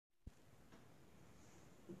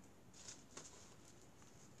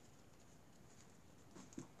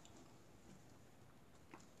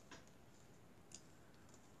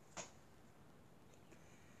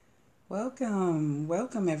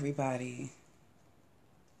Welcome everybody.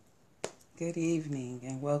 Good evening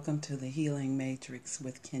and welcome to the Healing Matrix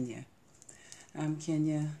with Kenya. I'm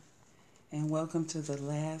Kenya and welcome to the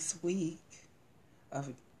last week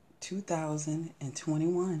of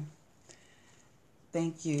 2021.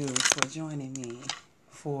 Thank you for joining me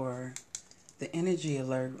for the energy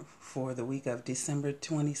alert for the week of December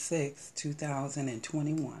 26,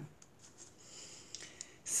 2021.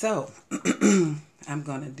 So, I'm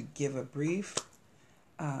going to give a brief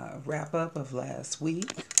wrap up of last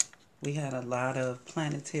week. We had a lot of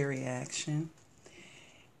planetary action,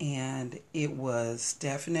 and it was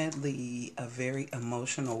definitely a very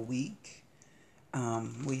emotional week.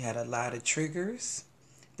 We had a lot of triggers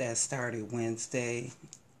that started Wednesday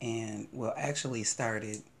actually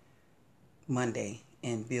started Monday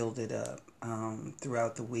and built up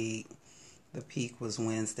throughout the week. The peak was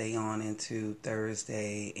Wednesday on into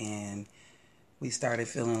Thursday, and we started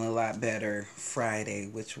feeling a lot better Friday,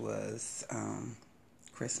 which was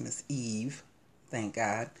Christmas Eve, thank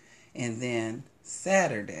God. And then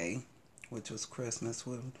Saturday, which was Christmas,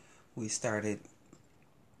 when we started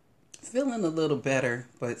feeling a little better,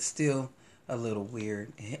 but still a little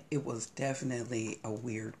weird. It was definitely a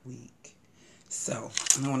weird week. So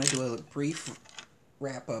I want to do a brief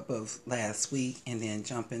wrap up of last week and then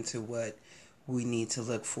jump into what we need to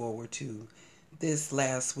look forward to this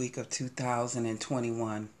last week of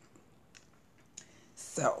 2021.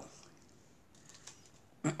 So,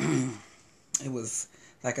 it was,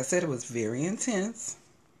 like I said, it was very intense.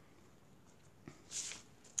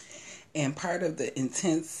 And part of the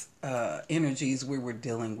intense energies we were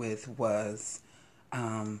dealing with was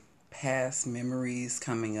past memories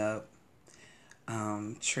coming up,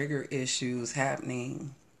 trigger issues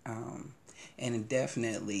happening, and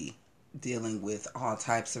definitely dealing with all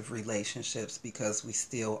types of relationships because we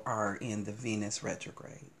still are in the Venus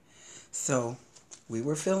retrograde. So we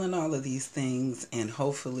were feeling all of these things, and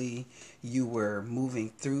hopefully you were moving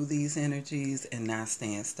through these energies and not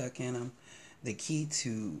staying stuck in them. The key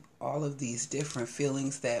to all of these different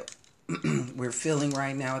feelings that we're feeling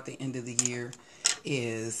right now at the end of the year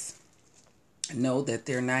is know that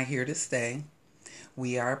they're not here to stay.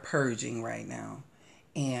 We are purging right now,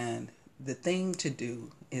 and the thing to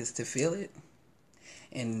do is to feel it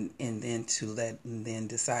and then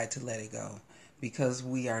decide to let it go, because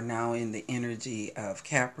we are now in the energy of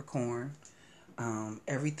Capricorn.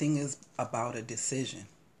 Everything is about a decision.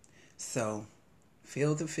 So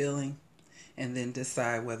feel the feeling and then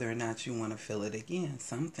decide whether or not you want to feel it again.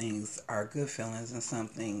 Some things are good feelings and some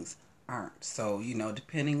things aren't. So,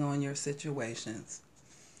 depending on your situations,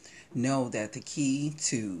 know that the key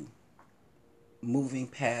to moving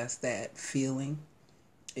past that feeling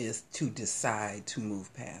is to decide to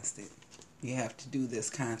move past it. You have to do this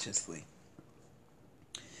consciously.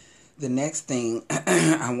 The next thing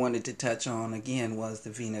I wanted to touch on again was the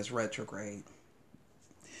Venus retrograde.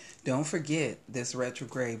 Don't forget, this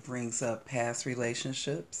retrograde brings up past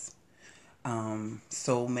relationships,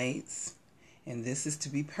 soulmates, and this is to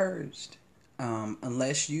be purged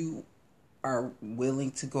unless you are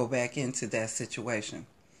willing to go back into that situation.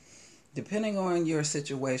 Depending on your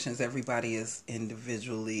situations, everybody is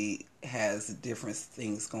individually has different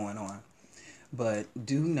things going on. But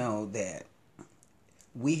do know that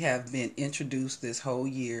we have been introduced this whole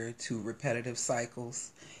year to repetitive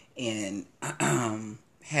cycles and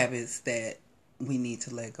habits that we need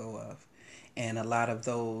to let go of. And a lot of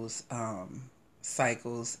those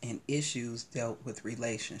cycles and issues dealt with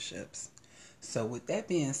relationships. So with that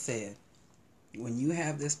being said, when you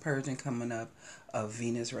have this purging coming up of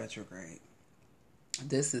Venus retrograde,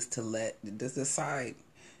 this is to decide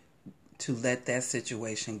to let that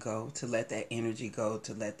situation go, to let that energy go,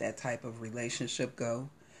 to let that type of relationship go,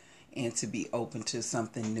 and to be open to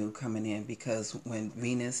something new coming in. Because when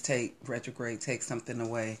Venus retrograde takes something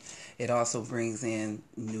away, it also brings in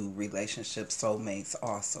new relationships, soulmates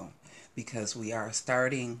also, because we are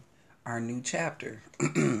starting our new chapter.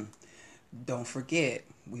 Don't forget,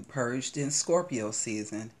 we purged in Scorpio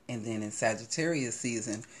season, and then in Sagittarius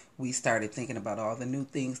season, we started thinking about all the new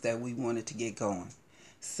things that we wanted to get going.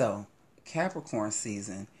 So, Capricorn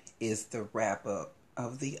season is the wrap up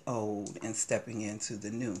of the old and stepping into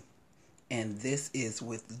the new. And this is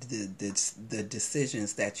with the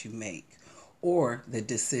decisions that you make or the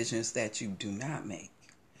decisions that you do not make.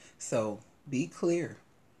 So, be clear.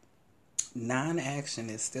 Non-action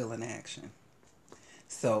is still an action.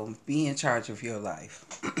 So be in charge of your life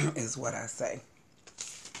is what I say.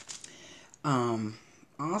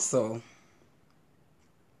 Also,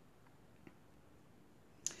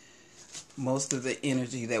 most of the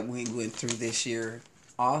energy that we went through this year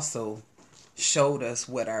also showed us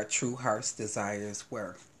what our true heart's desires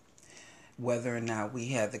were, whether or not we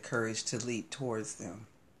had the courage to leap towards them.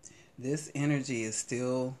 This energy is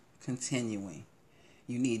still continuing.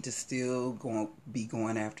 You need to still be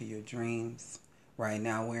going after your dreams. Right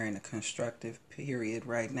now, we're in a constructive period.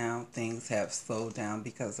 Right now, things have slowed down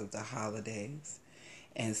because of the holidays.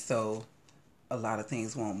 And so, a lot of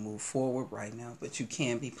things won't move forward right now, but you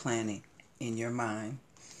can be planning in your mind,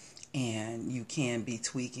 and you can be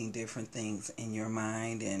tweaking different things in your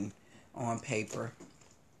mind and on paper,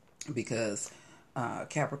 because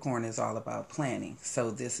Capricorn is all about planning.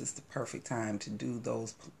 So this is the perfect time to do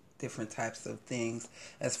those different types of things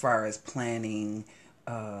as far as planning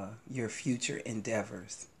your future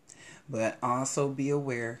endeavors. But also be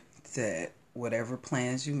aware that whatever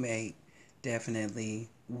plans you make definitely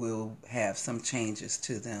will have some changes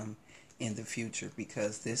to them in the future,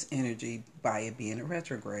 because this energy, by it being a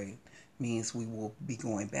retrograde, means we will be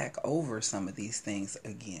going back over some of these things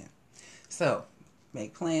again. So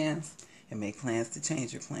make plans, and make plans to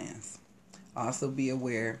change your plans. Also be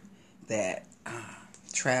aware that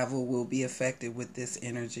travel will be affected with this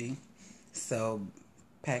energy. So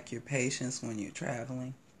pack your patience when you're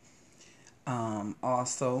traveling.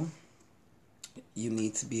 Also, you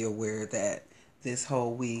need to be aware that this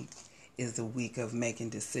whole week is a week of making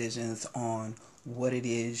decisions on what it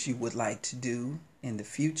is you would like to do in the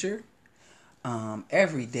future.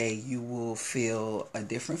 Every day you will feel a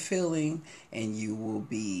different feeling, and you will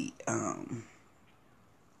be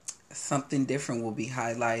something different will be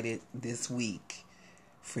highlighted this week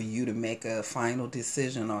for you to make a final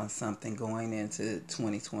decision on something going into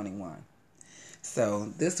 2021.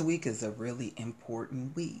 So this week is a really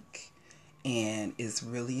important week, and it's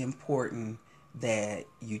really important that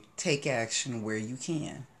you take action where you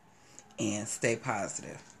can and stay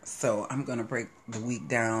positive. So I'm going to break the week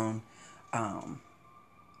down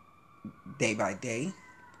day by day,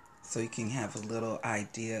 so you can have a little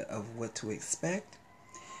idea of what to expect.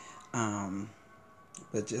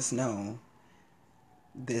 But just know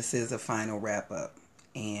this is a final wrap up,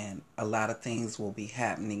 and a lot of things will be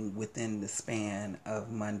happening within the span of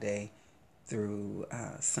Monday through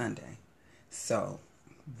Sunday. So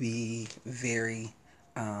be very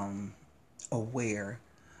aware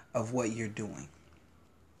of what you're doing.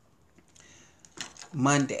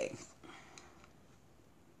 Monday,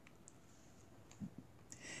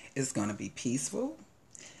 it's going to be peaceful.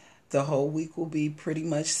 The whole week will be pretty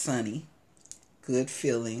much sunny, good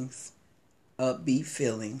feelings, upbeat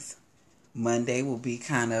feelings. Monday will be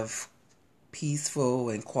kind of peaceful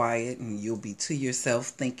and quiet, and you'll be to yourself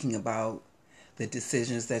thinking about the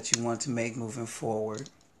decisions that you want to make moving forward.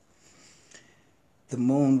 The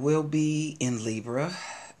moon will be in Libra,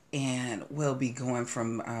 and will be going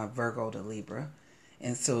from Virgo to Libra.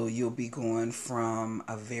 And so you'll be going from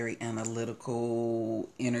a very analytical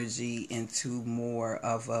energy into more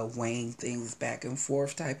of a weighing things back and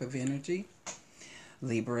forth type of energy.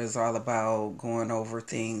 Libra is all about going over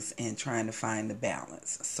things and trying to find the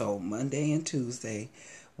balance. So Monday and Tuesday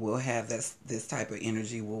we'll have this type of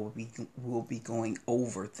energy. We'll be going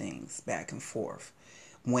over things back and forth,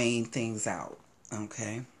 weighing things out.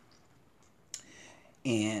 Okay.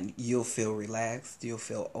 And you'll feel relaxed, you'll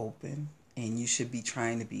feel open, and you should be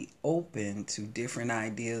trying to be open to different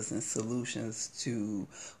ideas and solutions to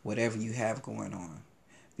whatever you have going on,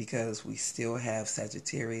 because we still have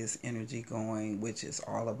Sagittarius energy going, which is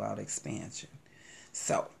all about expansion.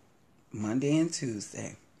 So Monday and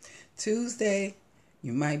Tuesday. Tuesday,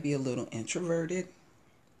 you might be a little introverted.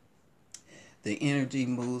 The energy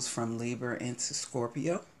moves from Libra into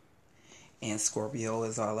Scorpio. And Scorpio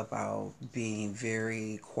is all about being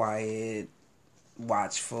very quiet,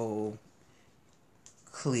 watchful,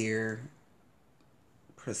 clear,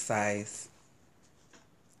 precise,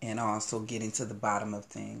 and also getting to the bottom of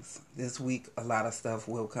things. This week, a lot of stuff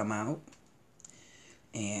will come out.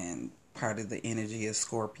 And part of the energy of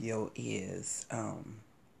Scorpio is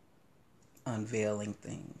unveiling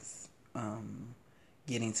things,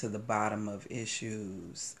 getting to the bottom of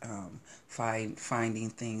issues, finding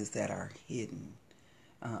things that are hidden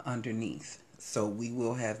underneath. So we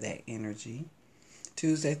will have that energy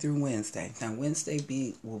Tuesday through Wednesday. Now Wednesday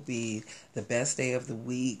will be the best day of the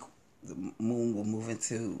week. The moon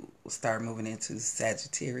will start moving into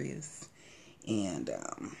Sagittarius, and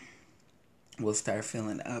we'll start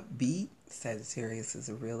feeling upbeat. Sagittarius is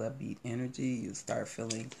a real upbeat energy. You'll start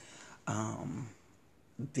feeling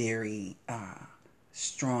very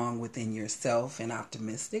strong within yourself and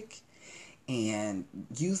optimistic, and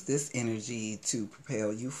use this energy to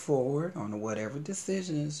propel you forward on whatever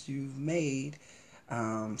decisions you've made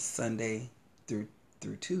Sunday through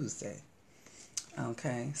Tuesday.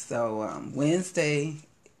 Okay, so Wednesday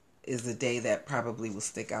is a day that probably will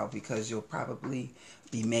stick out because you'll probably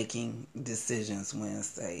be making decisions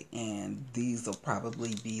Wednesday, and these will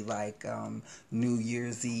probably be like New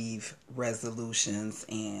Year's Eve resolutions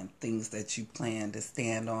and things that you plan to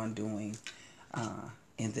stand on doing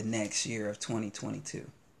in the next year of 2022.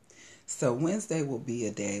 So Wednesday will be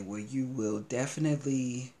a day where you will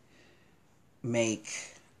definitely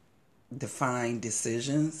make defined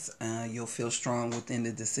decisions. You'll feel strong within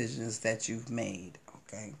the decisions that you've made.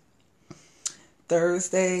 Okay.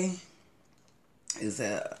 Thursday is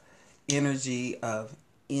a energy of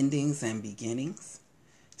endings and beginnings.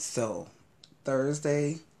 So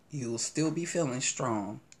Thursday, you'll still be feeling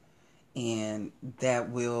strong, and that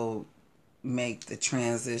will make the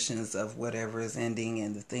transitions of whatever is ending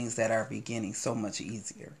and the things that are beginning so much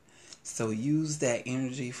easier. So use that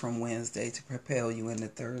energy from Wednesday to propel you into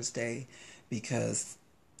Thursday, because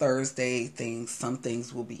Thursday some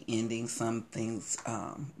things will be ending, some things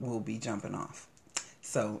will be jumping off.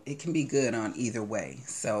 So it can be good on either way.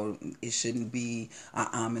 So it shouldn't be an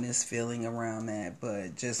ominous feeling around that,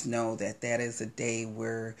 but just know that that is a day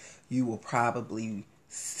where you will probably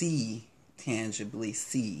tangibly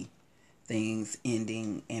see things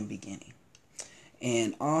ending and beginning.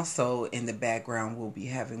 And also in the background, we'll be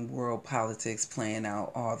having world politics playing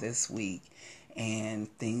out all this week, and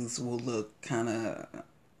things will look kind of,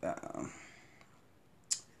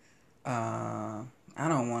 I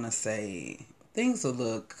don't want to say, things will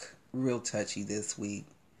look real touchy this week.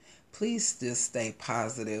 Please just stay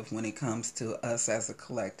positive when it comes to us as a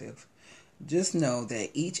collective. Just know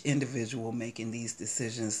that each individual making these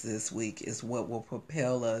decisions this week is what will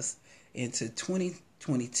propel us into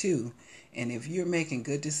 2022. And if you're making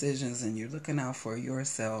good decisions and you're looking out for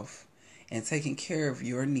yourself and taking care of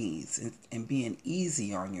your needs and being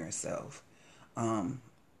easy on yourself,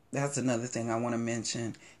 that's another thing I want to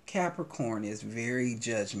mention. Capricorn is very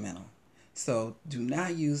judgmental. So do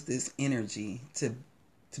not use this energy to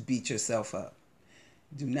beat yourself up.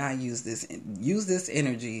 Do not use this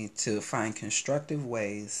energy to find constructive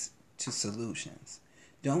ways to solutions.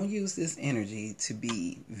 Don't use this energy to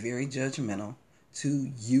be very judgmental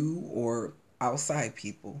to you or outside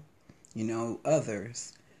people,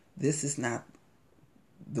 others. This is not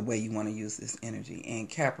the way you want to use this energy. And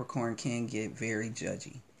Capricorn can get very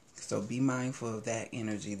judgy. So be mindful of that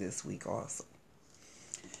energy this week also.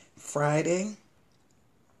 Friday,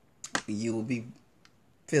 you will be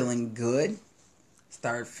feeling good.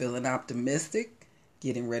 Start feeling optimistic,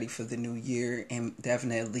 getting ready for the new year, and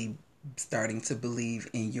definitely starting to believe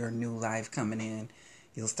in your new life coming in.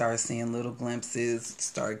 You'll start seeing little glimpses,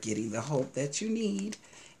 start getting the hope that you need.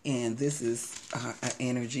 And this is an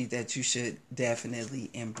energy that you should definitely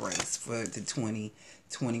embrace for the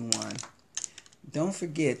 2021. Don't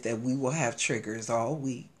forget that we will have triggers all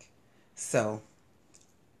week. So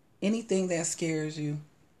anything that scares you,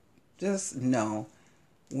 just know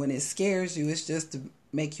when it scares you, it's just to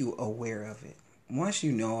make you aware of it. Once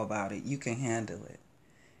you know about it, you can handle it.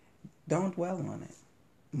 Don't dwell on it.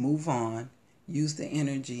 Move on. Use the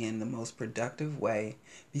energy in the most productive way,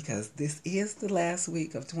 because this is the last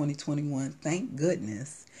week of 2021. Thank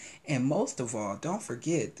goodness. And most of all, don't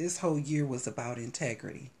forget, this whole year was about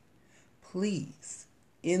integrity. Please,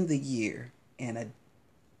 end the year in a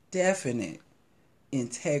definite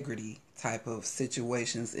integrity type of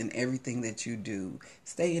situations in everything that you do.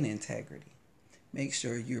 Stay in integrity. Make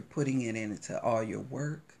sure you're putting it into all your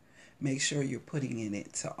work. Make sure you're putting it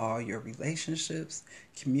into all your relationships,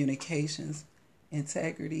 communications.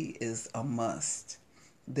 Integrity is a must.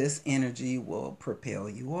 This energy will propel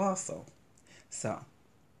you also. So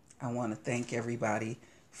I want to thank everybody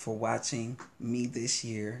for watching me this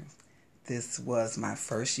year. This was my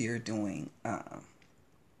first year doing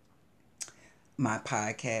my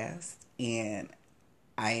podcast, and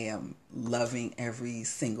I am loving every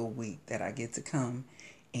single week that I get to come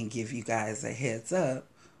and give you guys a heads up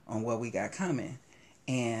on what we got coming.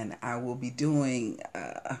 And I will be doing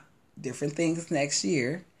different things next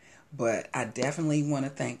year, but I definitely want to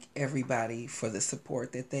thank everybody for the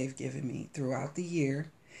support that they've given me throughout the year.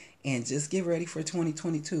 And just get ready for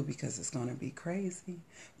 2022, because it's going to be crazy.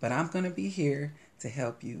 But I'm going to be here to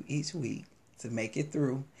help you each week to make it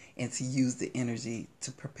through and to use the energy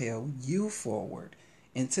to propel you forward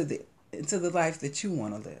into the life that you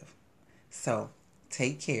want to live. So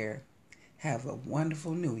take care. Have a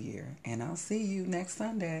wonderful new year. And I'll see you next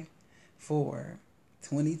Sunday for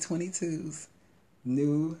 2022's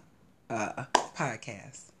new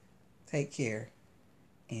podcast. Take care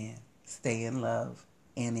and stay in love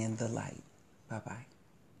and in the light. Bye-bye.